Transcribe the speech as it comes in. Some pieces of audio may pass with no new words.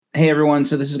Hey everyone,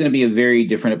 so this is going to be a very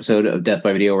different episode of Death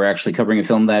by Video. We're actually covering a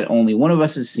film that only one of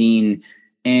us has seen,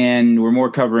 and we're more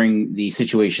covering the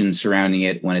situation surrounding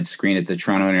it when it screened at the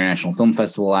Toronto International Film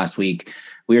Festival last week.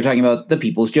 We were talking about The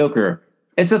People's Joker.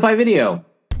 It's Death by Video.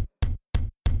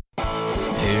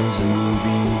 Here's a movie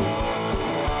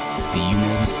you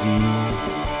never seen.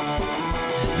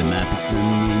 There might be some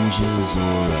ninjas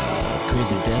or a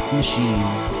crazy death machine.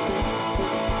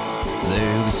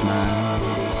 There'll be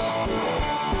smiles,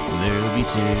 there'll be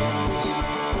tears.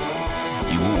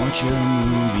 You won't watch a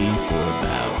movie for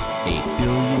about 8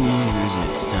 billion years.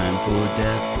 It's time for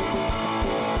Death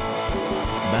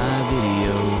by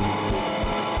Video.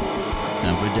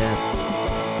 Time for Death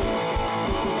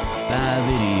by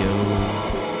Video.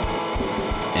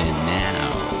 And now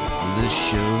the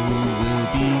show will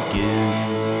begin.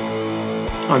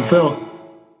 I'm Phil.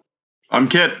 I'm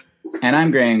Kit. And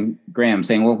I'm Graham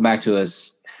saying welcome back to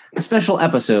us. A special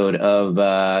episode of,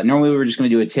 normally we were just going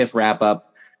to do a TIFF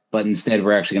wrap-up, but instead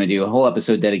we're actually going to do a whole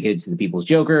episode dedicated to The People's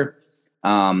Joker.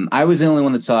 I was the only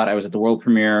one that saw it. I was at the world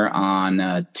premiere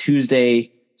on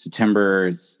Tuesday, September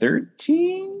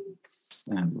 13th.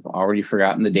 I've already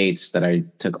forgotten the dates that I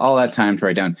took all that time to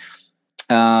write down.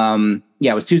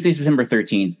 It was Tuesday, September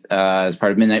 13th, as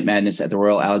part of Midnight Madness at the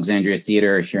Royal Alexandria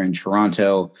Theatre here in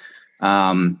Toronto.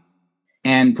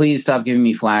 And please stop giving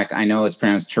me flack. I know it's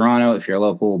pronounced Toronto if you're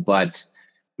local, but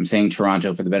I'm saying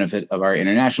Toronto for the benefit of our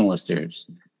international listeners.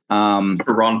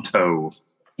 Toronto.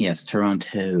 Yes,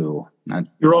 Toronto.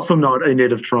 You're also not a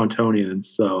native Torontonian,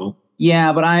 so...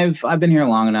 Yeah, but I've been here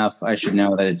long enough. I should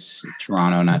know that it's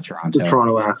Toronto, not Toronto. The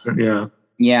Toronto accent, yeah.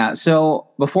 Yeah, so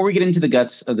before we get into the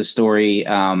guts of the story,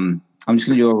 I'm just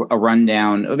going to do a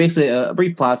rundown, basically a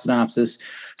brief plot synopsis.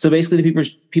 So basically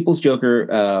the People's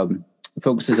Joker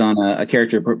focuses on a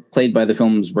character played by the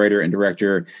film's writer and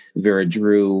director, Vera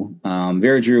Drew.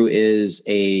 Vera Drew is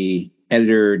a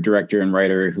editor, director, and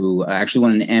writer who actually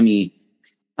won an Emmy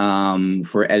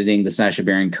for editing the Sacha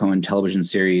Baron Cohen television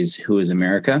series, Who is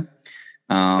America?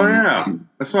 I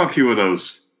saw a few of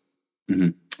those.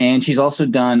 Mm-hmm. And she's also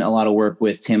done a lot of work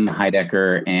with Tim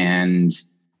Heidecker and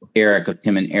Eric of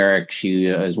Tim and Eric. She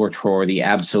has worked for the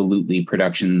Absolutely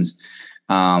Productions,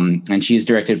 and she's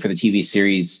directed for the TV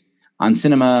series On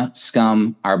Cinema,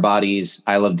 Scum, Our Bodies,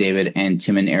 I Love David, and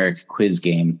Tim and Eric Quiz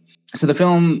Game. So the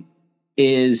film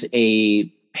is a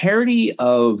parody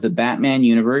of the Batman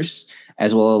universe,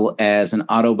 as well as an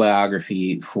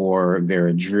autobiography for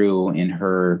Vera Drew in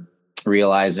her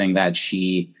realizing that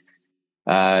she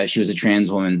was a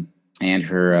trans woman and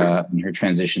her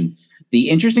transition. The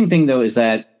interesting thing, though, is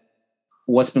that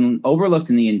what's been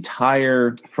overlooked in the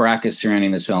entire fracas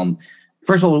surrounding this film.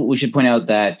 First of all, we should point out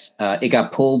that it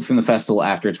got pulled from the festival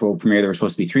after its world premiere. There were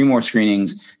supposed to be 3 more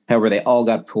screenings. However, they all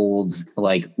got pulled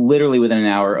like literally within an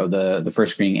hour of the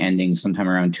first screening ending, sometime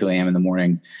around 2 a.m. in the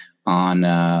morning on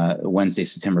Wednesday,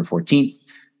 September 14th.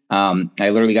 I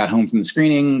literally got home from the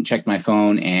screening, checked my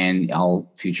phone, and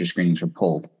all future screenings were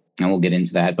pulled. And we'll get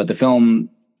into that. But the film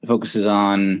focuses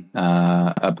on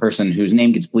a person whose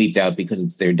name gets bleeped out because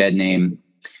it's their dead name.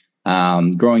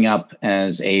 Growing up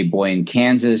as a boy in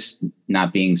Kansas,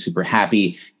 not being super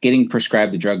happy, getting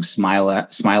prescribed the drug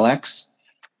Smilex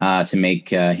to make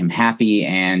him happy,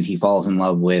 and he falls in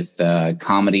love with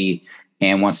comedy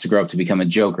and wants to grow up to become a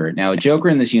Joker. Now, a Joker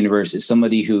in this universe is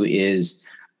somebody who is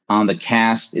on the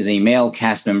cast, is a male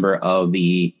cast member of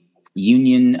the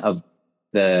Union of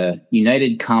the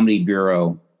United Comedy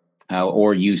Bureau,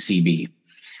 or UCB.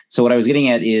 So what I was getting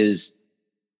at is,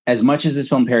 as much as this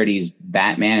film parodies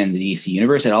Batman and the DC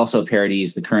universe, it also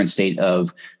parodies the current state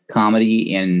of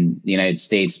comedy in the United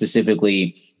States,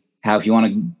 specifically how if you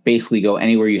want to basically go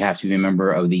anywhere, you have to be a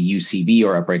member of the UCB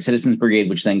or Upright Citizens Brigade,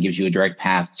 which then gives you a direct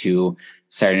path to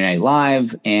Saturday Night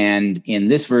Live. And in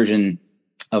this version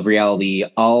of reality,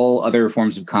 all other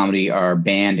forms of comedy are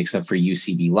banned except for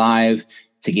UCB Live.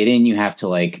 To get in, you have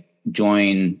to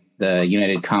join the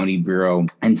United Comedy Bureau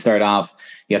and start off.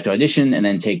 You have to audition and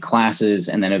then take classes,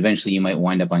 and then eventually you might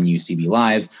wind up on UCB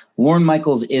Live. Lorne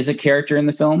Michaels is a character in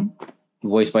the film,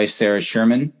 voiced by Sarah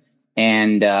Sherman,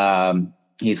 and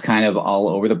he's kind of all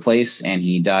over the place, and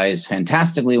he dies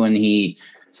fantastically when he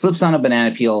slips on a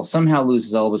banana peel, somehow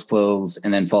loses all of his clothes,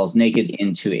 and then falls naked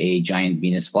into a giant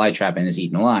Venus flytrap and is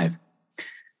eaten alive.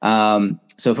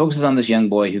 So it focuses on this young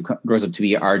boy who grows up to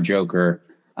be our Joker.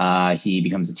 He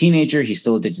becomes a teenager. He's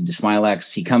still addicted to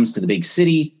Smilex. He comes to the big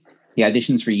city. He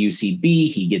auditions for UCB.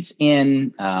 He gets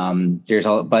in.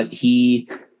 But he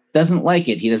doesn't like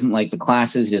it. He doesn't like the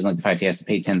classes. He doesn't like the fact he has to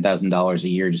pay $10,000 a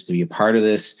year just to be a part of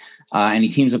this. And he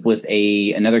teams up with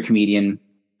another comedian.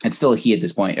 It's still a he at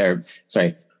this point.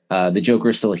 the Joker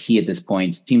is still a he at this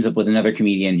point, teams up with another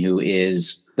comedian who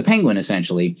is the Penguin,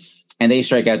 essentially, and they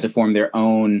strike out to form their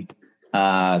own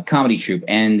comedy troupe.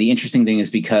 And the interesting thing is,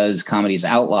 because comedy is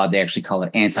outlawed, they actually call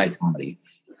it anti-comedy.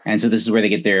 And so this is where they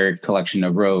get their collection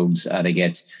of rogues. They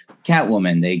get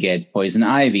Catwoman, they get Poison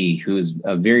Ivy, who's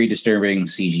a very disturbing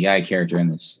CGI character in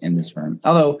this film,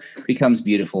 although becomes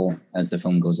beautiful as the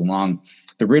film goes along.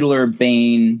 The Riddler,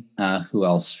 Bane, who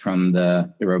else from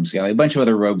the Rogues Gallery? A bunch of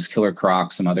other rogues, Killer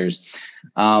Croc, some others.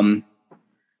 And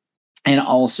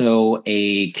also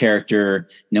a character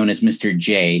known as Mr.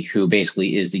 J, who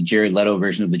basically is the Jared Leto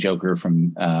version of the Joker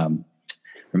from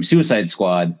Suicide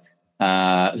Squad,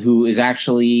 who is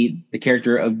actually the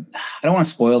character of, I don't want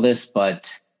to spoil this,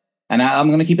 but, and I'm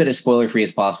going to keep it as spoiler free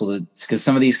as possible, because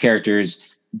some of these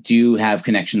characters do have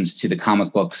connections to the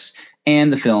comic books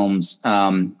and the films.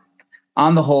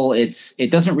 On the whole,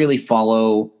 it doesn't really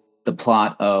follow the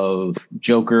plot of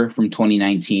Joker from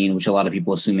 2019, which a lot of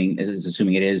people is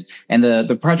assuming it is. And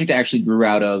the project actually grew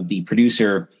out of the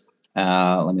producer.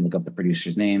 Let me look up the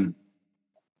producer's name.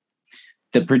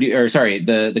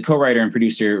 The co-writer and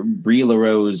producer Brie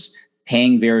LaRose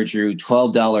paying Vera Drew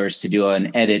 $12 to do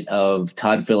an edit of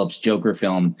Todd Phillips' Joker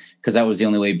film, because that was the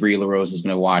only way Brie LaRose was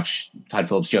going to watch Todd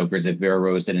Phillips' Joker, is if Vera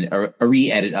Rose did a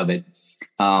re-edit of it.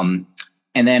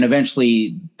 And then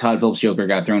eventually Todd Phillips' Joker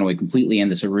got thrown away completely, and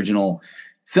this original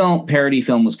parody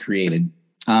film was created.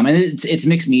 And it's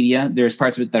mixed media. There's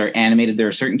parts of it that are animated. There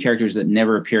are certain characters that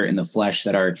never appear in the flesh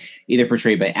that are either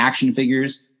portrayed by action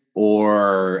figures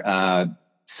or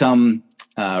some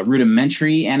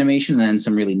rudimentary animation, and then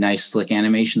some really nice slick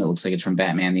animation that looks like it's from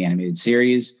Batman the Animated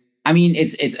Series. I mean,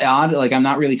 it's odd. Like, I'm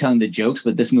not really telling the jokes,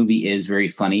 but this movie is very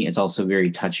funny. It's also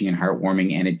very touching and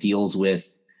heartwarming, and it deals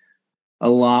with a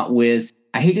lot with,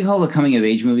 I hate to call it a coming of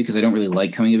age movie because I don't really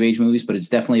like coming of age movies, but it's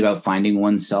definitely about finding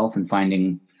oneself and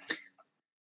finding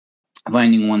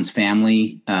one's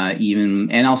family,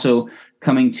 and also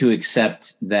coming to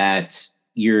accept that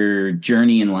your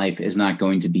journey in life is not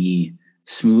going to be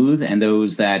smooth, and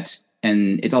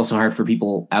it's also hard for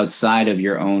people outside of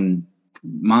your own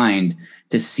mind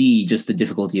to see just the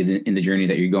difficulty in the journey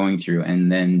that you're going through,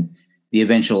 and then the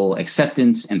eventual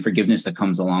acceptance and forgiveness that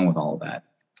comes along with all of that.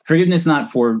 Forgiveness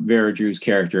not for Vera Drew's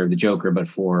character of the Joker, but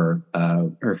for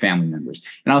her family members.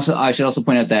 And also, I should also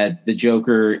point out that the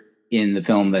Joker in the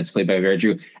film that's played by Vera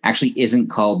Drew actually isn't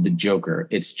called the Joker.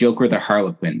 It's Joker the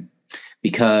Harlequin,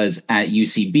 because at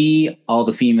UCB, all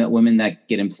the female women that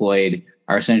get employed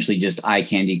are essentially just eye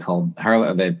candy called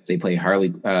Harley. They play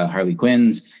Harley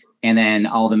Quinns, and then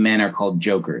all the men are called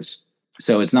Jokers.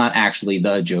 So it's not actually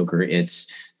the Joker;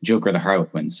 it's Joker the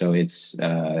Harlequin. So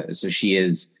so she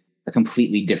is a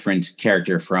completely different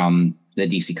character from the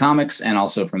DC Comics and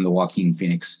also from the Joaquin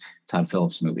Phoenix Todd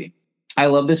Phillips movie. I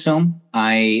love this film.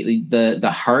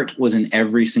 The heart was in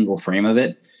every single frame of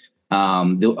it.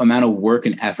 The amount of work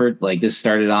and effort, like, this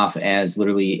started off as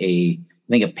literally a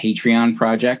Patreon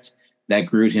project that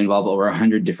grew to involve over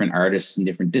 100 different artists in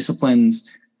different disciplines,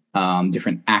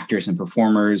 different actors and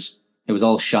performers. It was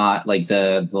all shot, like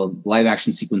the live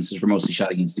action sequences were mostly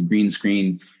shot against the green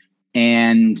screen.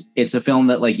 And it's a film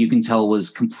that, like, you can tell was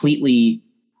completely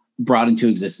brought into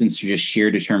existence through just sheer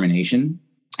determination.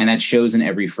 And that shows in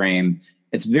every frame.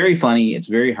 It's very funny. It's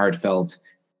very heartfelt,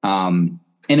 in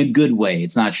a good way.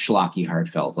 It's not schlocky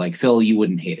heartfelt. Like, Phil, you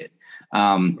wouldn't hate it.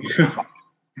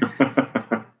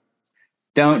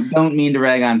 Don't mean to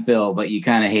rag on Phil, but you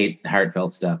kind of hate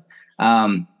heartfelt stuff.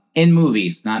 In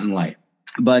movies, not in life.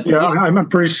 But yeah, I'm a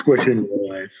pretty squishy in real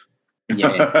life.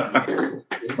 Yeah.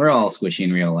 We're all squishy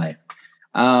in real life.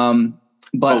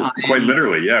 But quite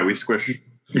literally, yeah, we squish.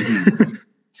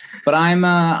 But I'm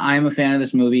a fan of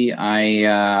this movie.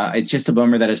 It's just a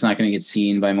bummer that it's not going to get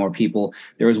seen by more people.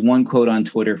 There was one quote on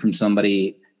Twitter from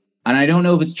somebody, and I don't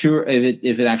know if it's true, or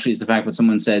if it actually is the fact, but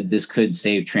someone said this could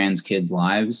save trans kids'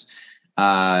 lives.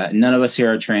 None of us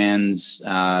here are trans,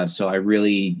 so I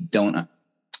really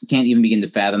can't even begin to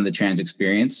fathom the trans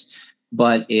experience.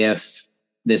 But if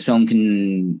this film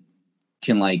can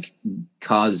like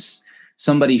cause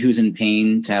somebody who's in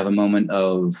pain to have a moment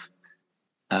of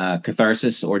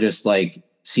catharsis, or just like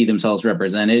see themselves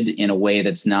represented in a way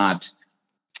that's not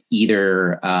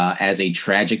either as a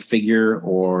tragic figure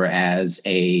or as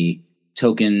a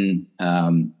token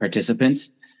participant,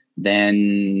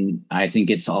 then I think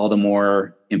it's all the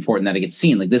more important that it gets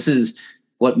seen. Like, this is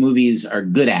what movies are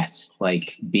good at,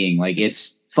 like, being like,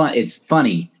 it's fun. It's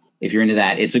funny if you're into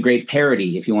that. It's a great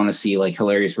parody if you want to see like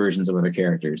hilarious versions of other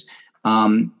characters.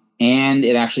 And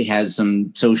it actually has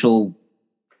some social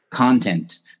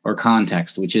content or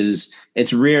context, which is,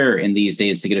 it's rare in these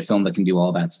days to get a film that can do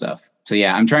all that stuff. So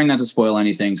yeah, I'm trying not to spoil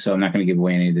anything, so I'm not going to give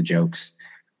away any of the jokes.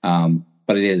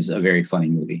 But it is a very funny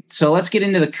movie. So let's get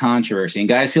into the controversy. And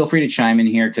guys, feel free to chime in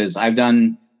here because I've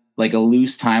done like a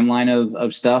loose timeline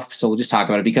of stuff. So we'll just talk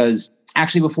about it because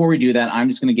actually before we do that, I'm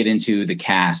just going to get into the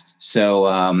cast. So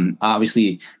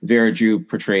obviously Vera Drew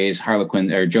portrays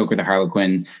Harlequin or Joker the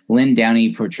Harlequin. Lynn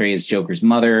Downey portrays Joker's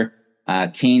mother.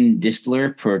 Kane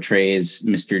Distler portrays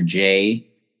Mr. J.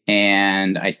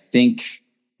 And I think,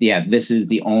 yeah, this is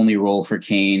the only role for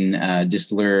Kane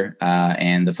Distler,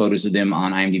 and the photos of them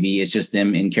on IMDb is just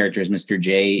them in character as Mr.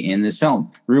 J in this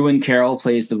film. Ruin Carroll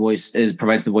provides the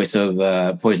voice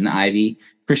of Poison Ivy.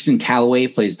 Christian Calloway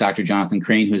plays Dr. Jonathan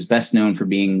Crane, who is best known for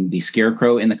being the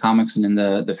Scarecrow in the comics and in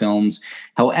the films.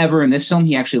 However, in this film,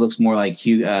 he actually looks more like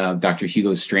Dr.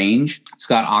 Hugo Strange.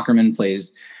 Scott Aukerman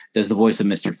does the voice of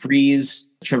Mr. Freeze.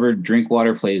 Trevor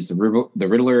Drinkwater plays the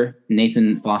Riddler.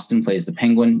 Nathan Foston plays the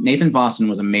Penguin. Nathan Foston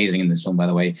was amazing in this film, by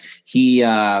the way. He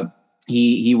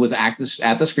was at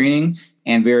the screening,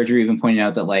 and Vera Drew even pointed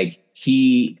out that like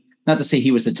not to say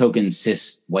he was the token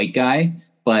cis white guy,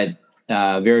 but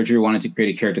Vera Drew wanted to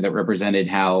create a character that represented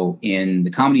how in the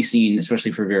comedy scene,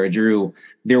 especially for Vera Drew,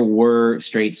 there were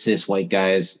straight cis white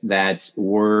guys that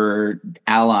were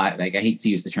ally. Like, I hate to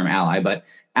use the term ally, but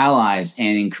allies,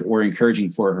 and were encouraging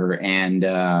for her, and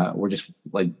were just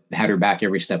like had her back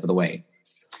every step of the way.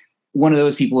 One of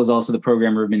those people is also the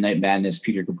programmer of Midnight Madness,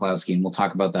 Peter Kuplowski, and we'll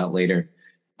talk about that later.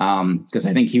 Because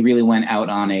I think he really went out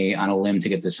on a limb to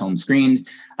get this film screened.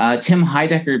 Tim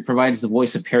Heidecker provides the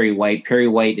voice of Perry White. Perry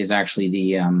White is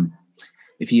actually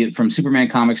from Superman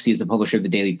Comics, he's the publisher of the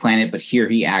Daily Planet, but here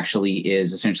he actually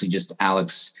is essentially just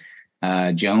Alex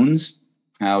Jones,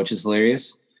 which is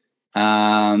hilarious.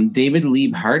 David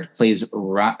Liebhart plays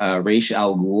Ra's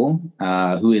al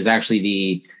Ghul, who is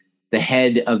actually the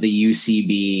head of the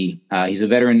UCB. He's a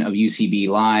veteran of UCB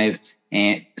Live.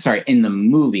 In the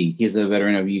movie, he's a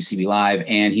veteran of UCB Live,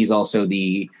 and he's also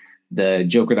the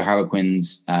Joker the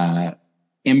Harlequin's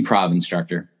improv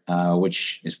instructor,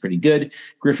 which is pretty good.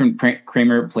 Griffin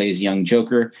Kramer plays young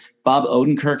Joker. Bob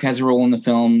Odenkirk has a role in the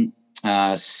film.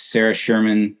 Sarah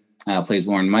Sherman plays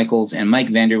Lauren Michaels, and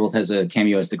Mike Vanderbilt has a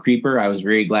cameo as the Creeper. I was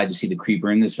very glad to see the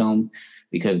Creeper in this film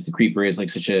because the Creeper is like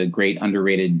such a great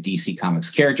underrated DC Comics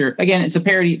character. Again, it's a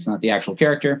parody; it's not the actual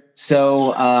character.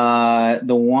 So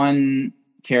the one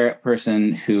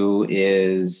person who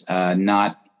is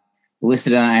not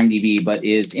listed on IMDb but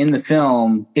is in the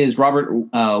film is Robert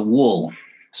Wuhl.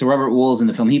 So Robert Wuhl is in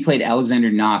the film. He played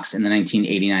Alexander Knox in the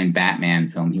 1989 Batman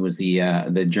film. He was the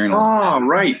journalist. Oh,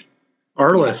 right.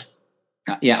 Arliss.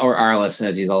 Or Arliss,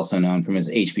 as he's also known from his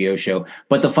HBO show.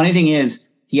 But the funny thing is,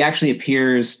 he actually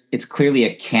appears, it's clearly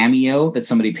a cameo that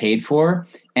somebody paid for,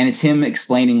 and it's him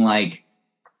explaining like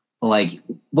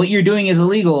what you're doing is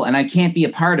illegal and I can't be a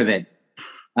part of it.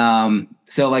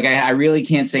 So like I really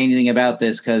can't say anything about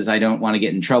this because I don't want to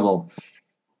get in trouble.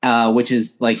 Which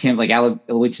is like him,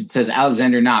 which it says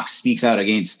Alexander Knox speaks out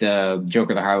against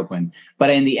Joker the Harlequin. But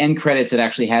in the end credits, it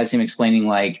actually has him explaining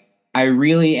like, I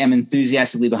really am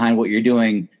enthusiastically behind what you're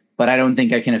doing, but I don't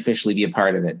think I can officially be a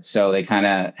part of it. So they kind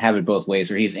of have it both ways,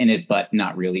 where he's in it but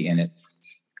not really in it.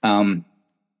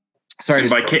 Sorry.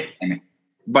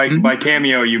 By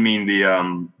cameo, you mean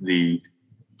the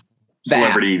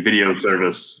celebrity video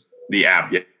service, the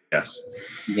app? Yes.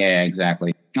 Yeah,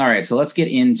 exactly. All right, so let's get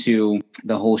into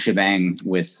the whole shebang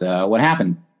with what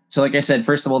happened. So like I said,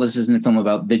 first of all, this isn't a film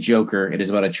about the Joker. It is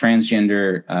about a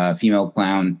transgender female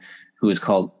clown who is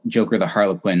called Joker the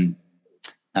Harlequin.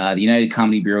 The United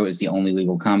Comedy Bureau is the only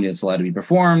legal comedy that's allowed to be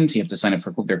performed. You have to sign up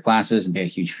for their classes and pay a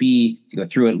huge fee to go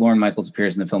through it. Lauren Michaels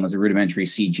appears in the film as a rudimentary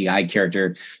CGI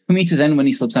character who meets his end when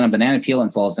he slips on a banana peel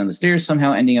and falls down the stairs,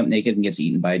 somehow ending up naked and gets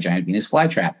eaten by a giant Venus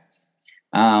flytrap.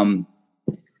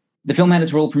 The film had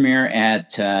its world premiere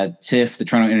at TIFF, the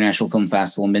Toronto International Film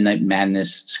Festival, Midnight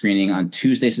Madness screening on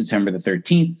Tuesday, September the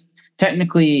 13th.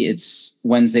 Technically, it's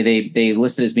Wednesday. They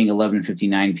listed as being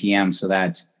 11:59 p.m. so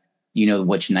that you know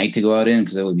which night to go out in,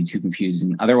 because it would be too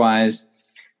confusing otherwise.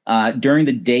 During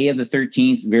the day of the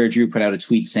 13th, Vera Drew put out a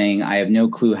tweet saying, I have no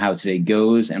clue how today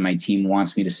goes, and my team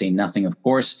wants me to say nothing, of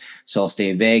course, so I'll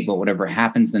stay vague, but whatever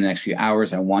happens in the next few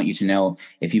hours, I want you to know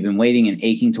if you've been waiting and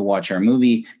aching to watch our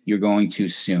movie, you're going to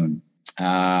soon.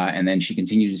 And then she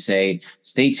continued to say,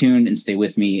 stay tuned and stay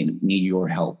with me and need your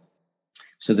help.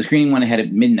 So the screening went ahead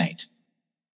at midnight,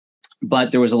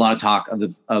 but there was a lot of talk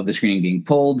of the screening being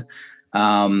pulled.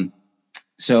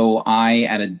 So I,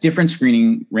 at a different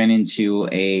screening, ran into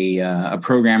a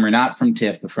programmer, not from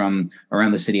TIFF, but from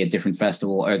around the city at different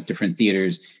festival or different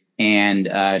theaters. And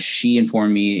she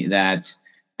informed me that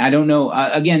I don't know.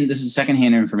 Again, this is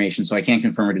secondhand information, so I can't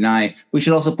confirm or deny. We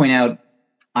should also point out,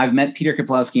 I've met Peter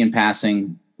Kaplowski in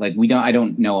passing. Like I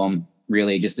don't know him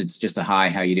really. It's just a hi,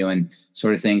 how you doing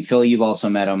sort of thing. Phil, you've also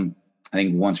met him, I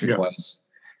think once or twice.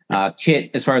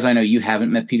 Kit, as far as I know, you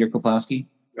haven't met Peter Kaplowski?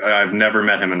 I've never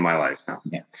met him in my life. No.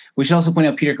 Yeah. We should also point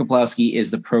out Peter Kaplowski is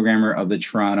the programmer of the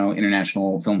Toronto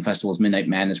International Film Festival's Midnight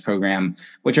Madness program,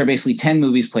 which are basically 10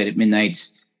 movies played at midnight,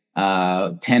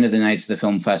 10 of the nights of the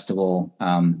film festival.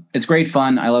 It's great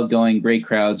fun. I love going. Great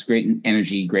crowds, great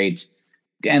energy, great,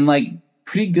 and like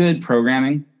pretty good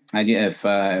programming. If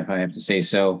I have to say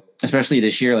so, especially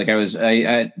this year. Like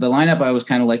the lineup, I was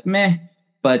kind of like meh,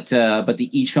 but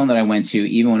each film that I went to,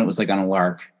 even when it was like on a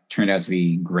lark, turned out to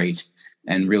be great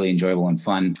and really enjoyable and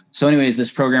fun. So anyways, this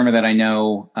programmer that I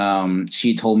know,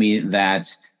 she told me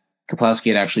that Kaplowski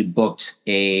had actually booked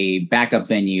a backup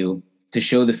venue to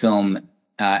show the film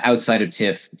outside of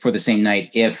TIFF for the same night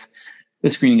if the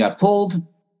screening got pulled.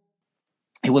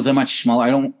 It was a much smaller, I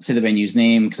don't say the venue's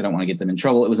name because I don't want to get them in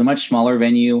trouble. It was a much smaller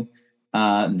venue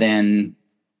than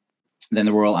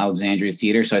the Royal Alexandria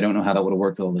Theater. So I don't know how that would have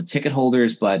worked with all the ticket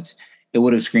holders, but it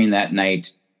would have screened that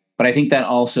night. But I think that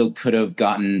also could have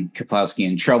gotten Kaplowski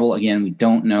in trouble. Again, we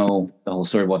don't know the whole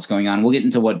story of what's going on. We'll get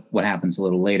into what happens a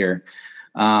little later.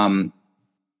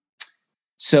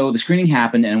 So the screening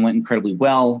happened and went incredibly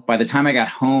well. By the time I got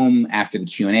home after the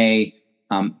Q&A,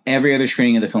 every other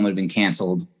screening of the film had been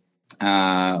canceled,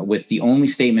 with the only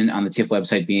statement on the TIFF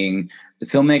website being, the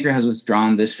filmmaker has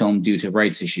withdrawn this film due to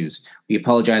rights issues. We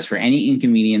apologize for any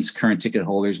inconvenience. Current ticket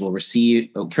holders will receive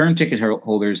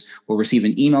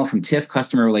an email from TIFF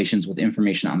Customer Relations with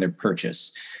information on their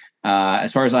purchase.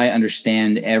 As far as I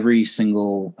understand, every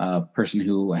single person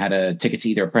who had a ticket to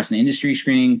either a press and industry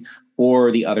screening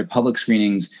or the other public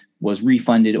screenings was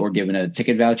refunded or given a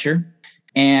ticket voucher.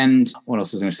 And what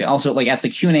else was I going to say? Also, like at the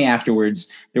Q&A afterwards,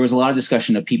 there was a lot of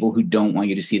discussion of people who don't want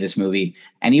you to see this movie.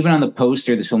 And even on the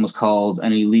poster, this film was called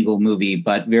an illegal movie,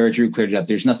 but Vera Drew cleared it up.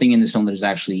 There's nothing in this film that is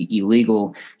actually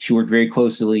illegal. She worked very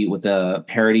closely with a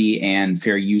parody and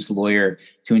fair use lawyer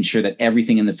to ensure that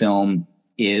everything in the film,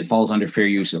 it falls under fair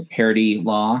use of parody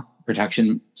law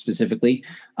protection specifically.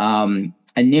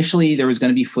 Initially, there was going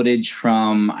to be footage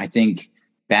from, I think,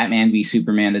 Batman v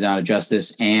Superman, The Dawn of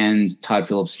Justice, and Todd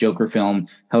Phillips' Joker film.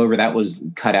 However, that was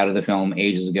cut out of the film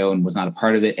ages ago and was not a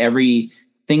part of it.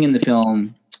 Everything in the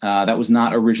film that was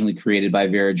not originally created by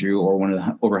Vera Drew or one of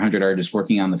the over 100 artists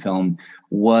working on the film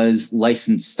was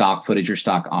licensed stock footage or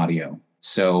stock audio.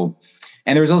 So,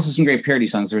 and there was also some great parody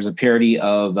songs. There was a parody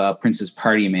of Prince's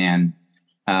Party Man,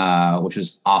 which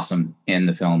was awesome in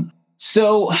the film.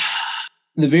 So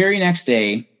the very next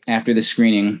day after the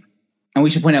screening, and we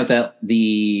should point out that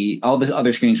all the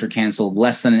other screenings were canceled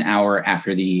less than an hour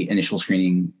after the initial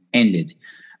screening ended.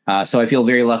 So I feel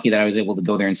very lucky that I was able to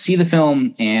go there and see the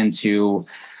film and to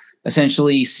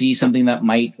essentially see something that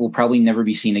will probably never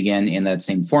be seen again in that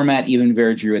same format. Even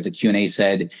Vera Drew at the Q&A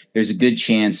said there's a good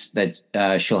chance that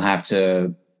she'll have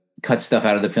to cut stuff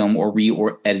out of the film or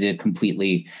edit it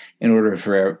completely in order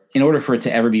for it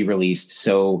to ever be released.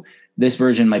 So this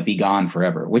version might be gone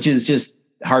forever, which is just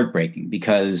heartbreaking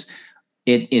because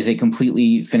it is a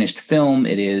completely finished film.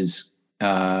 It is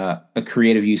a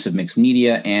creative use of mixed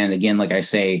media. And again, like I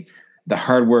say, the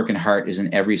hard work and heart is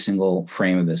in every single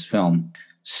frame of this film.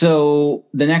 So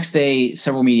the next day,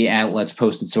 several media outlets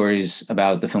posted stories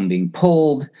about the film being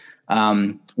pulled.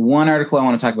 One article I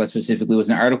want to talk about specifically was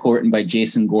an article written by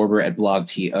Jason Gorber at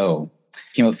BlogTO.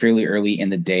 Came out fairly early in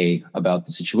the day about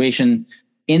the situation.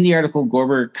 In the article,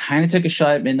 Gorber kind of took a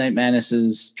shot at Midnight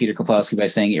Madness's Peter Kaplowski by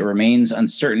saying it remains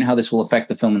uncertain how this will affect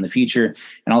the film in the future,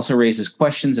 and also raises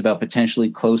questions about potentially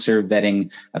closer vetting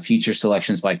of future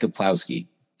selections by Kaplowski.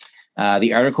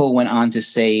 The article went on to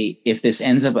say if this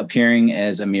ends up appearing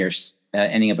as a mere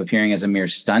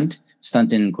stunt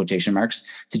in quotation marks,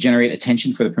 to generate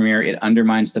attention for the premiere, it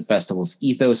undermines the festival's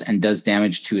ethos and does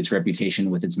damage to its reputation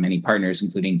with its many partners,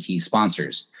 including key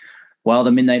sponsors. While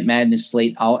the Midnight Madness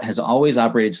slate has always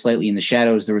operated slightly in the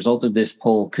shadows, the result of this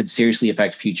poll could seriously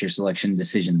affect future selection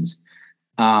decisions.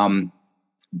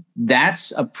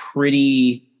 That's a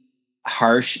pretty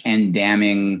harsh and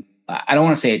damning, I don't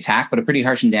want to say attack, but a pretty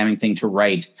harsh and damning thing to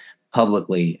write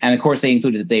publicly. And of course, they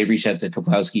included that they reached out to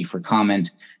Kaplowski for comment.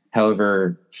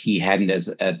 However, he hadn't at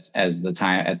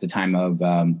the time of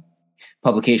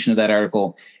publication of that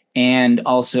article. And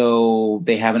also,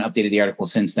 they haven't updated the article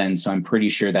since then, so I'm pretty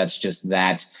sure that's just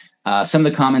that. Some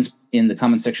of the comments in the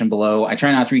comment section below, I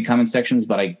try not to read comment sections,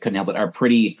 but I couldn't help it, are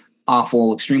pretty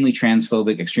awful, extremely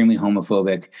transphobic, extremely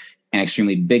homophobic, and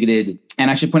extremely bigoted. And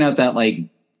I should point out that, like,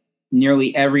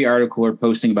 nearly every article or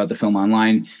posting about the film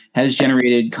online has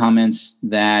generated comments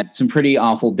that some pretty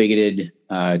awful, bigoted,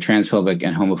 transphobic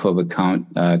and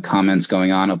homophobic comments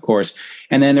going on, of course.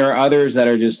 And then there are others that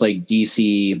are just like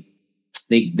DC.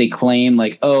 They claim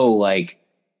like, oh, like,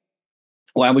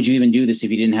 why would you even do this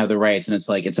if you didn't have the rights? And it's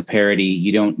like, it's a parody.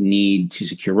 You don't need to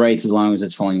secure rights as long as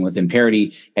it's falling within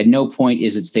parody. At no point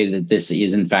is it stated that this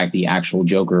is in fact the actual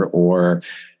Joker or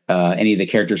any of the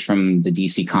characters from the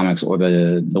DC comics or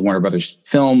the Warner Brothers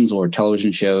films or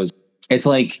television shows. It's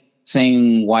like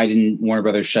saying, why didn't Warner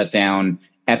Brothers shut down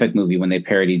Epic Movie when they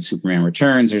parodied Superman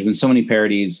Returns? There's been so many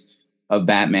parodies of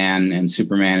Batman and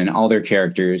Superman and all their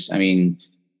characters. I mean,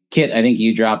 Kit, I think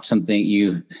you dropped something,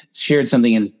 you shared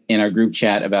something in our group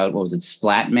chat about, what was it,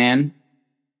 Splatman?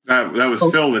 That was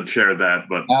Phil that shared that,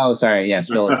 but oh, sorry, yes,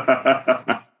 Phil.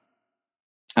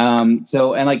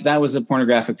 So, and like that was a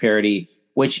pornographic parody,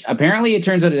 which apparently it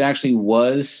turns out it actually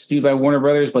was stewed by Warner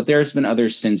Brothers, but there's been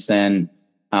others since then.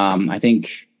 I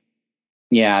think,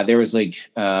 yeah, there was like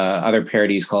other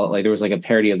parodies called, like there was like a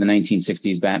parody of the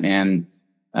 1960s Batman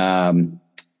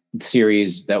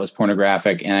series that was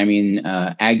pornographic. And I mean,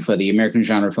 AGFA, the American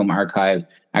Genre Film Archive,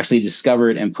 actually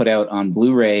discovered and put out on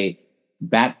Blu-ray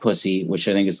Bat Pussy, which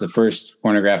I think is the first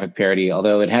pornographic parody,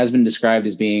 although it has been described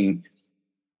as being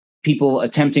people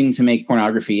attempting to make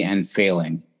pornography and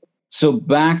failing. So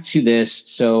back to this.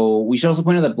 So we should also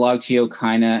point out that BlogTO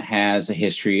kind of has a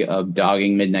history of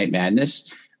dogging Midnight Madness.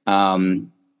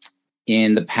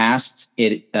 In the past,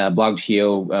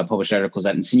 BlogTO published articles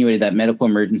that insinuated that medical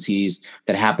emergencies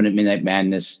that happened at Midnight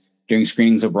Madness during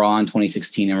screenings of Raw in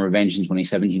 2016 and Revenge in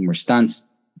 2017 were stunts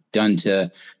done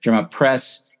to drum up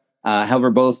press. However,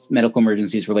 both medical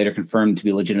emergencies were later confirmed to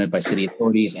be legitimate by city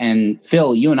authorities. And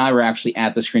Phil, you and I were actually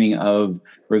at the screening of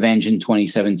Revenge in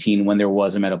 2017 when there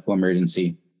was a medical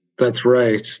emergency. That's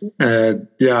right.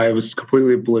 Yeah, I was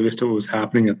completely oblivious to what was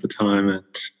happening at the time. And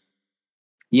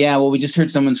yeah, well, we just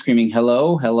heard someone screaming,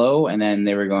 hello, hello, and then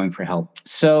they were going for help.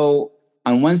 So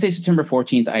on Wednesday, September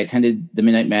 14th, I attended the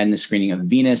Midnight Madness screening of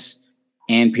Venus,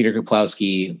 and Peter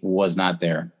Kaplowski was not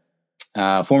there.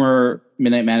 Former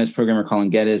Midnight Madness programmer Colin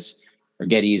Geddes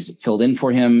filled in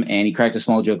for him, and he cracked a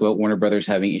small joke about Warner Brothers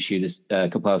having issued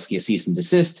Kaplowski a cease and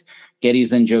desist. Geddes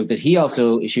then joked that he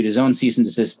also issued his own cease and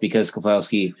desist because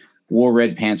Kaplowski wore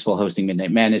red pants while hosting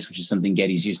Midnight Madness, which is something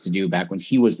Geddes used to do back when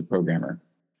he was the programmer.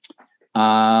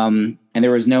 And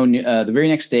there was no, the very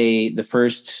next day, the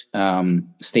first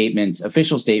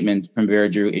official statement from Vera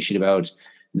Drew issued about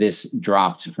this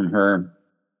dropped from her.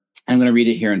 I'm going to read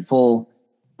it here in full.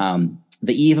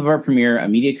 The eve of our premiere, a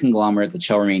media conglomerate that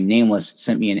shall remain nameless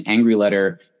sent me an angry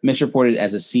letter, misreported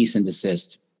as a cease and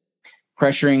desist,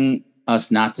 pressuring us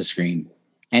not to screen.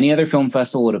 Any other film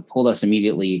festival would have pulled us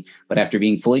immediately, but after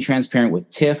being fully transparent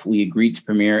with TIFF, we agreed to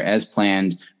premiere as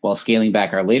planned while scaling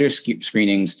back our later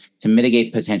screenings to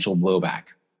mitigate potential blowback.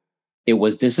 It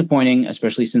was disappointing,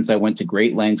 especially since I went to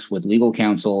great lengths with legal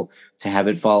counsel to have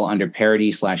it fall under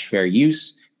parody/fair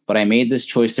use, but I made this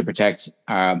choice to protect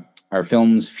our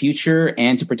film's future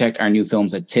and to protect our new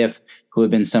films at TIFF, who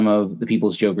have been some of the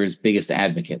People's Joker's biggest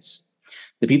advocates.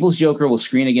 The People's Joker will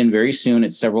screen again very soon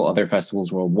at several other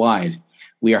festivals worldwide.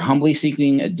 We are humbly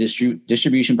seeking a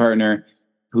distribution partner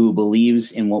who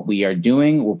believes in what we are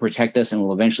doing, will protect us, and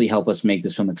will eventually help us make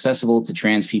this film accessible to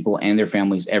trans people and their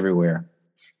families everywhere.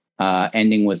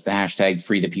 Ending with the hashtag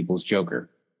Free the People's Joker.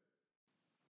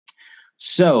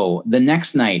 So the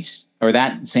next night, or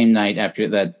that same night after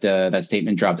that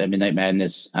statement dropped at Midnight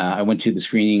Madness, I went to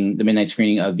the midnight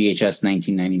screening of VHS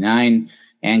 1999,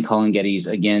 and Colin Geddes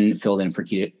again filled in for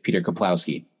Peter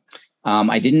Kaplowski.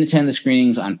 I didn't attend the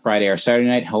screenings on Friday or Saturday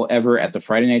night. However, at the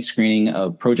Friday night screening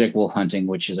of Project Wolf Hunting,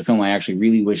 which is a film I actually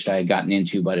really wished I had gotten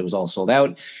into, but it was all sold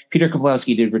out, Peter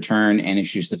Kaplowski did return and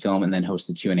introduce the film and then host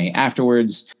the Q&A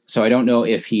afterwards. So I don't know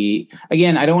if we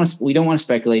don't want to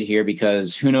speculate here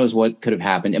because who knows what could have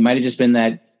happened. It might have just been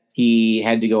that he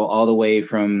had to go all the way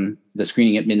from the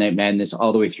screening at Midnight Madness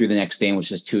all the way through the next day and was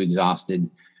just too exhausted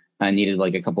and needed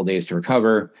like a couple days to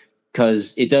recover.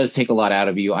 Because it does take a lot out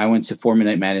of you. I went to 4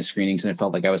 Midnight Madness screenings and it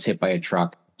felt like I was hit by a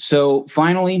truck. So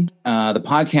finally, the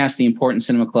podcast, The Important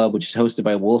Cinema Club, which is hosted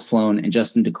by Will Sloan and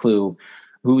Justin Decloux,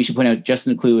 who we should point out,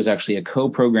 Justin Decloux is actually a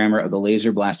co-programmer of the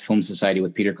Laser Blast Film Society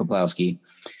with Peter Kaplowski,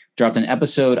 dropped an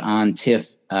episode on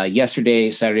TIFF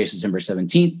yesterday, Saturday, September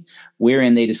 17th,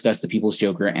 wherein they discussed The People's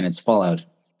Joker and its fallout.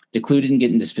 Decloux didn't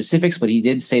get into specifics, but he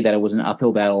did say that it was an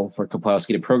uphill battle for Kaplowski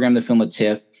to program the film at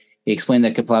TIFF. He explained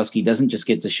that Kaplowski doesn't just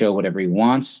get to show whatever he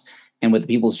wants. And with The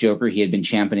People's Joker, he had been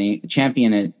championing. He had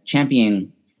been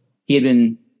championing.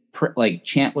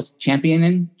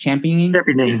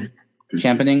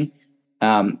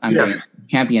 I'm going to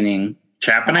championing,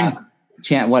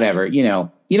 whatever. You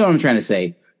know what I'm trying to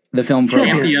say. The film for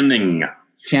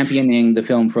championing the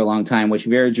film for a long time, which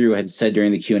Vera Drew had said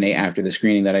during the Q&A after the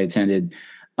screening that I attended,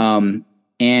 and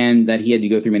that he had to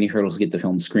go through many hurdles to get the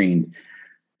film screened.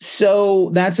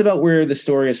 So that's about where the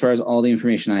story, as far as all the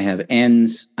information I have,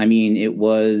 ends. I mean, it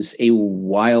was a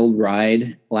wild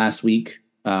ride last week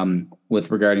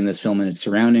with regarding this film and its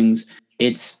surroundings.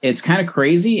 It's kind of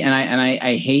crazy, and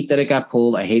I hate that it got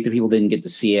pulled. I hate that people didn't get to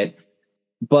see it.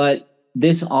 But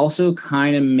this also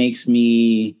kind of makes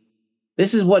me.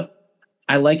 This is what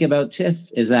I like about TIFF,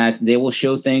 is that they will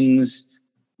show things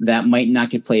that might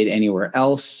not get played anywhere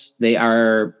else. They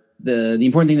are. The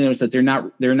important thing to know is that they're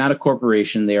not a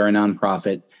corporation. They are a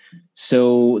nonprofit,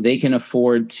 so they can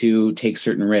afford to take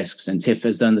certain risks. And TIFF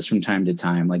has done this from time to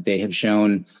time. Like they have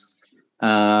shown,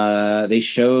 they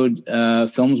showed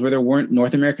films where there weren't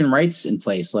North American rights in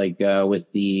place, like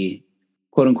with the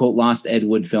quote unquote lost Ed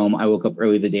Wood film, I Woke Up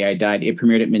Early the Day I Died. It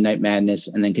premiered at Midnight Madness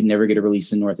and then could never get a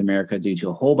release in North America due to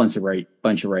a whole bunch of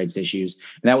rights issues.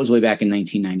 And that was way back in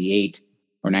 1998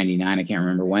 or 99. I can't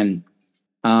remember when.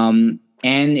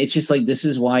 And it's just like, this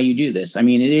is why you do this. I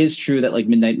mean, it is true that like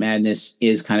Midnight Madness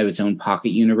is kind of its own pocket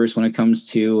universe when it comes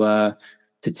to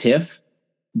TIFF,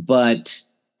 but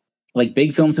like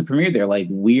big films have premiered there, like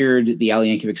Weird, the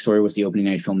Ali Yankovic Story was the opening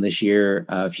night film this year.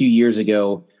 A few years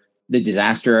ago, The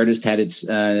Disaster Artist had its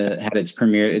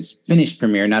premiere, its finished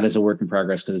premiere, not as a work in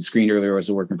progress because it screened earlier as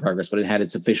a work in progress, but it had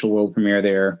its official world premiere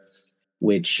there,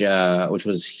 which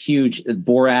was huge.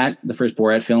 Borat, the first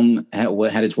Borat film,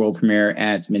 had its world premiere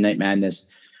at Midnight Madness.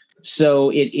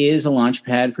 So it is a launch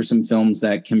pad for some films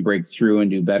that can break through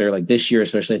and do better. Like this year,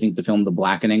 especially, I think the film The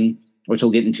Blackening, which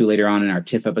we'll get into later on in our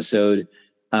TIFF episode,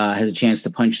 has a chance to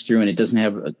punch through, and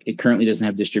it currently doesn't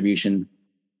have distribution.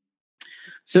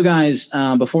 So guys,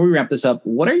 before we wrap this up,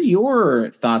 what are your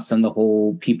thoughts on the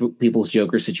whole People's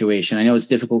Joker situation? I know it's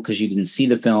difficult because you didn't see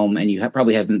the film and you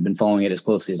probably haven't been following it as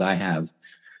closely as I have.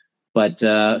 But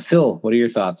Phil, what are your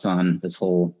thoughts on this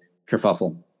whole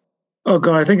kerfuffle? Oh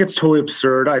God, I think it's totally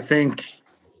absurd. I think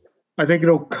everything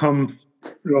will come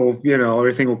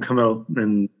out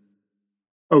and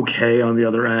okay on the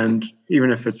other end,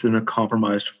 even if it's in a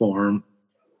compromised form.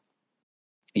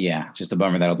 Yeah, just a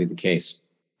bummer that'll be the case.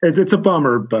 It's a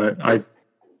bummer, but I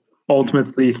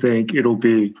ultimately think it'll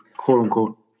be quote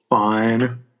unquote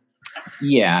fine.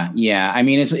 Yeah. I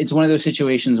mean, it's one of those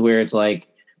situations where it's like,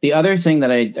 the other thing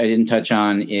that I didn't touch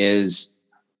on is,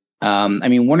 I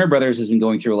mean, Warner Brothers has been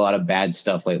going through a lot of bad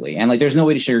stuff lately, and like, there's no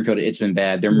way to sugarcoat it. It's been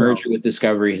bad. Their merger with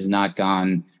Discovery has not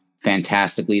gone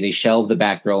fantastically. They shelved the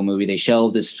Batgirl movie. They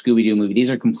shelved this Scooby-Doo movie. These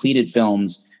are completed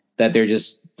films that they're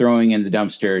just throwing in the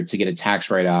dumpster to get a tax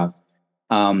write-off.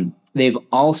 They've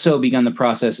also begun the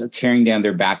process of tearing down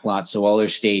their backlot, so all their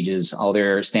stages, all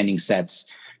their standing sets,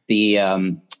 the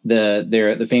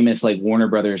famous like Warner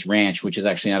Brothers Ranch, which is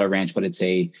actually not a ranch, but it's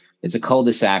a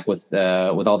cul-de-sac with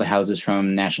all the houses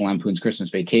from National Lampoon's Christmas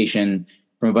Vacation,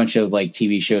 from a bunch of like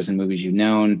TV shows and movies you've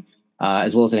known,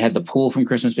 as well as it had the pool from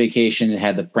Christmas Vacation. It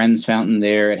had the Friends fountain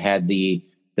there. It had the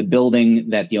building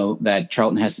that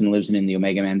Charlton Heston lives in the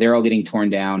Omega Man. They're all getting torn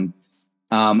down.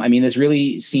 I mean, this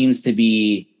really seems to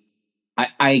be.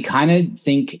 I kind of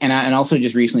think, and also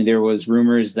just recently there was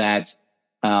rumors that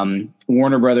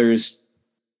Warner Brothers,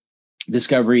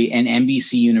 Discovery, and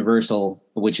NBC Universal,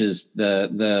 which is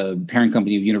the parent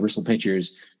company of Universal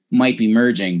Pictures, might be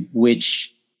merging,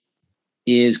 which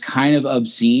is kind of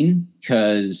obscene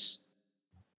because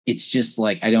it's just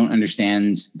like, I don't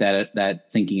understand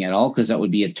that thinking at all, because that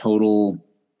would be a total.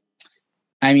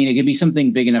 I mean, it could be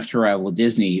something big enough to rival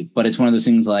Disney, but it's one of those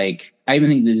things like, I even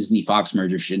think the Disney-Fox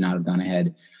merger should not have gone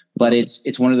ahead. But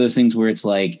it's one of those things where it's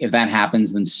like, if that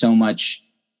happens, then so much,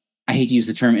 I hate to use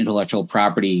the term intellectual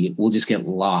property, will just get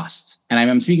lost. And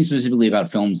I'm speaking specifically about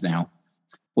films now,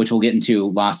 which we'll get into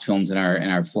lost films in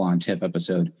our full-on TIFF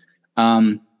episode.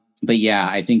 But yeah,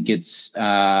 I think it's,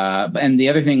 and the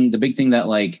other thing, the big thing that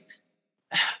like,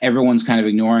 everyone's kind of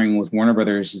ignoring with Warner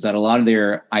Brothers is that a lot of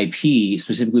their IP,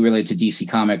 specifically related to DC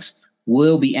Comics,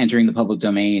 will be entering the public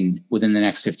domain within the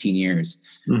next 15 years.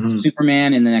 Mm-hmm.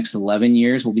 Superman in the next 11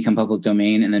 years will become public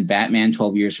domain, and then Batman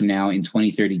 12 years from now in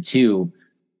 2032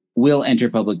 will enter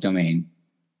public domain.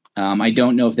 I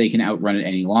don't know if they can outrun it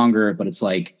any longer, but it's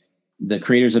like the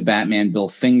creators of Batman, Bill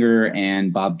Finger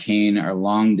and Bob Kane, are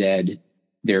long dead.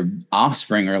 Their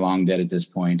offspring are long dead at this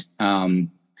point.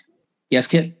 Yes,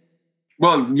 Kit?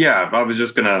 Well, yeah, I was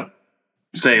just going to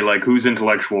say, like, whose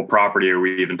intellectual property are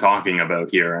we even talking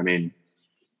about here? I mean,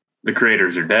 the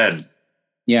creators are dead.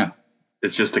 Yeah.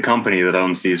 It's just a company that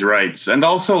owns these rights. And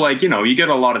also, like, you get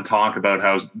a lot of talk about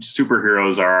how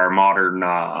superheroes are our modern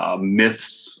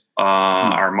myths,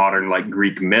 our modern, like,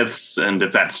 Greek myths. And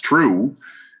if that's true,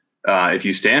 if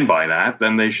you stand by that,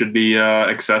 then they should be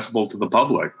accessible to the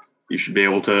public. You should be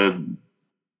able to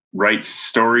write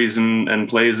stories and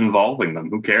plays involving them.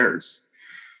 Who cares?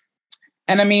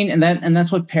 And I mean, and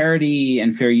that's what parody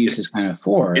and fair use is kind of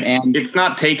for. And it's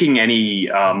not taking any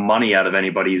money out of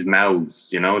anybody's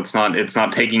mouths. It's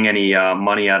not taking any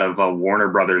money out of Warner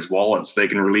Brothers wallets. They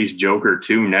can release Joker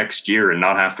 2 next year and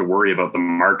not have to worry about the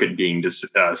market being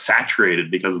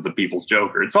saturated because of the People's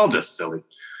Joker. It's all just silly.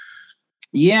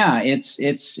 Yeah,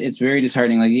 it's very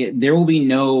disheartening. Like, there will be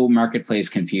no marketplace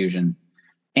confusion,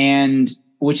 and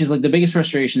which is like the biggest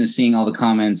frustration is seeing all the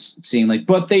comments saying like,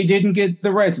 but they didn't get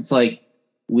the rights. It's like,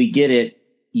 we get it.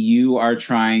 You are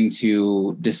trying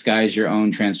to disguise your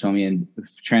own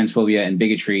transphobia and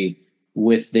bigotry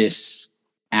with this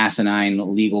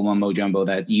asinine legal mumbo jumbo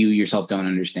that you yourself don't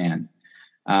understand.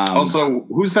 Also,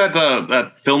 who's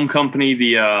that film company?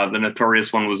 The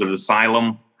notorious one, was it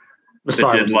Asylum?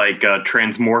 That did like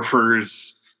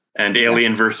Transmorphers and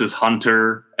Alien versus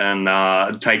Hunter and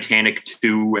Titanic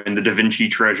 2 and The Da Vinci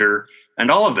Treasure and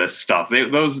all of this stuff.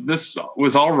 This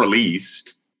was all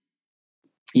released.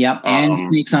 Yep, and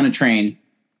Snakes on a Train.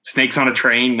 Snakes on a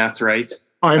Train, that's right.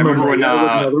 I remember when that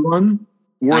was another one.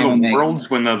 War of the Worlds,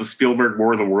 when the Spielberg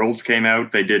War of the Worlds came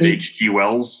out, they did H.G.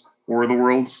 Wells' War of the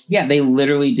Worlds. Yeah, they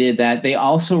literally did that. They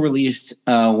also released,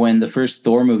 when the first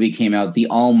Thor movie came out, The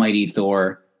Almighty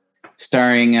Thor,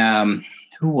 starring,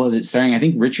 who was it? Starring, I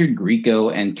think, Richard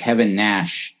Grieco and Kevin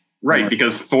Nash. Right,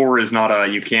 because Thor is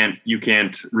not you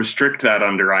can't restrict that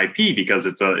under IP because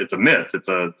it's a myth. It's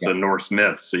a Norse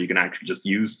myth, so you can actually just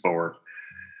use Thor.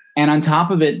 And on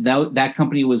top of it, that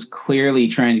company was clearly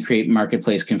trying to create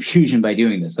marketplace confusion by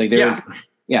doing this. Like,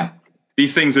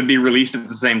 these things would be released at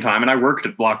the same time. And I worked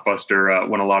at Blockbuster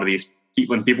when a lot of these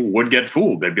when people would get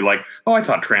fooled. They'd be like, "Oh, I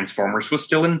thought Transformers was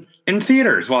still in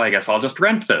theaters. Well, I guess I'll just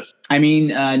rent this." I mean,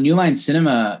 New Line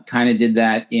Cinema kind of did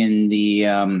that in the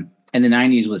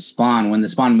 90s with Spawn. When the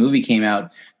Spawn movie came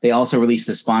out, they also released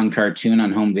the Spawn cartoon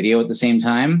on home video at the same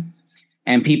time.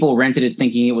 And people rented it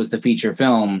thinking it was the feature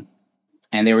film,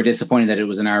 and they were disappointed that it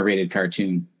was an R-rated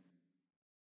cartoon.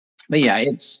 But yeah,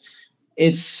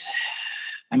 it's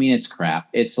crap.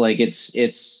 It's like,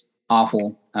 it's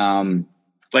awful.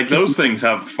 Like, those things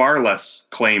have far less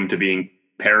claim to being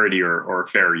parody or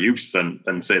fair use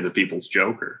than say the People's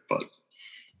Joker, but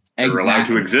they're allowed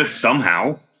to exist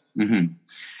somehow. Mm-hmm.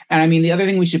 And I mean, the other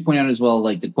thing we should point out as well,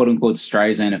 like the quote unquote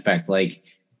Streisand effect, like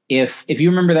if you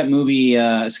remember that movie,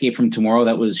 Escape from Tomorrow,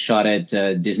 that was shot at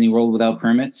Disney World without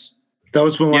permits. That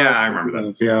was when I remember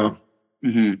that. Yeah.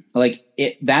 Mm-hmm. Like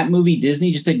that movie,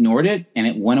 Disney just ignored it and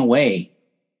it went away.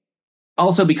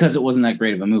 Also because it wasn't that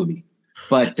great of a movie.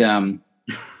 But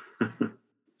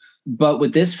but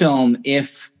with this film,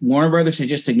 if Warner Brothers had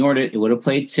just ignored it, it would have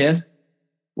played TIFF,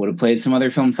 would have played some other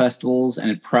film festivals,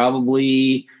 and it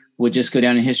probably would just go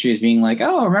down in history as being like,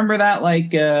 oh, remember that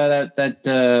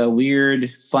that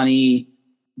weird, funny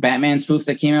Batman spoof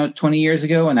that came out 20 years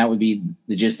ago? And that would be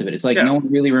the gist of it. It's like no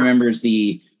one really remembers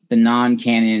the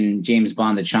non-canon James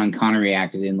Bond that Sean Connery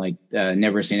acted in, like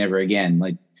Never Say Never Again.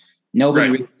 Like nobody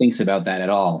really thinks about that at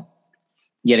all.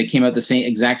 Yet it came out the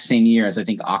exact same year as, I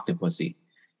think, Octopussy.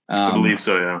 I believe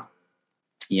so, yeah.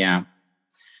 Yeah.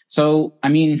 So, I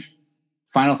mean,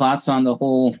 final thoughts on the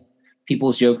whole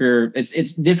People's Joker.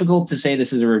 It's difficult to say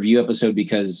this is a review episode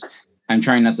because I'm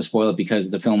trying not to spoil it, because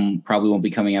the film probably won't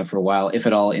be coming out for a while, if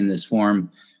at all, in this form.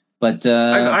 But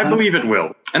I believe it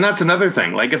will. And that's another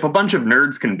thing. Like, if a bunch of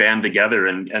nerds can band together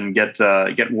and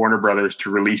get Warner Brothers to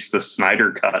release the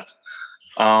Snyder Cut,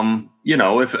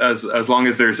 if as long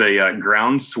as there's a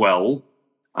groundswell,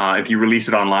 if you release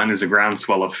it online, there's a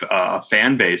groundswell of a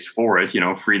fan base for it.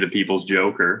 Free the People's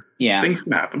Joker. Yeah, things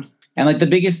can happen. And like the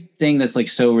biggest thing that's like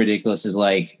so ridiculous is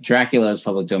like Dracula is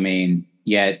public domain,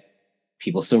 yet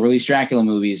people still release Dracula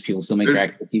movies. People still make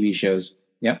Dracula TV shows.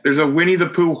 Yep. There's a Winnie the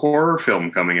Pooh horror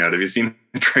film coming out. Have you seen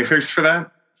the trailers for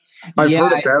that? I've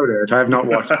heard about it. I have not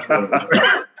watched the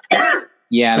trailers.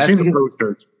 Yeah, I've seen the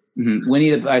posters.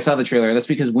 Mm-hmm. I saw the trailer. That's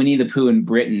because Winnie the Pooh in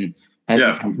Britain has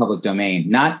become public domain.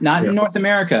 Not in North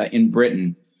America, in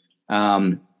Britain.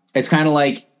 It's kind of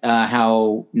like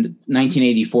how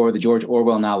 1984, the George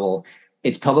Orwell novel,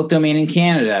 it's public domain in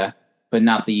Canada, but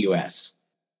not the US.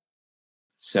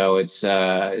 So it's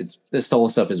this whole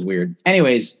stuff is weird.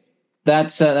 Anyways,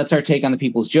 that's our take on the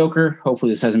People's Joker.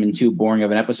 Hopefully this hasn't been too boring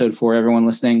of an episode for everyone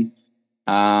listening.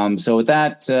 So with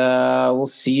that, we'll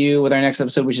see you with our next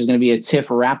episode, which is going to be a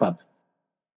TIFF wrap up.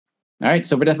 All right.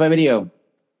 So for Death by Video,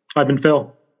 I've been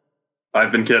Phil.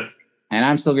 I've been Kit. And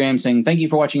I'm still Graham saying thank you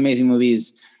for watching amazing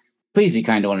movies. Please be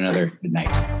kind to one another. Good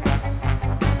night.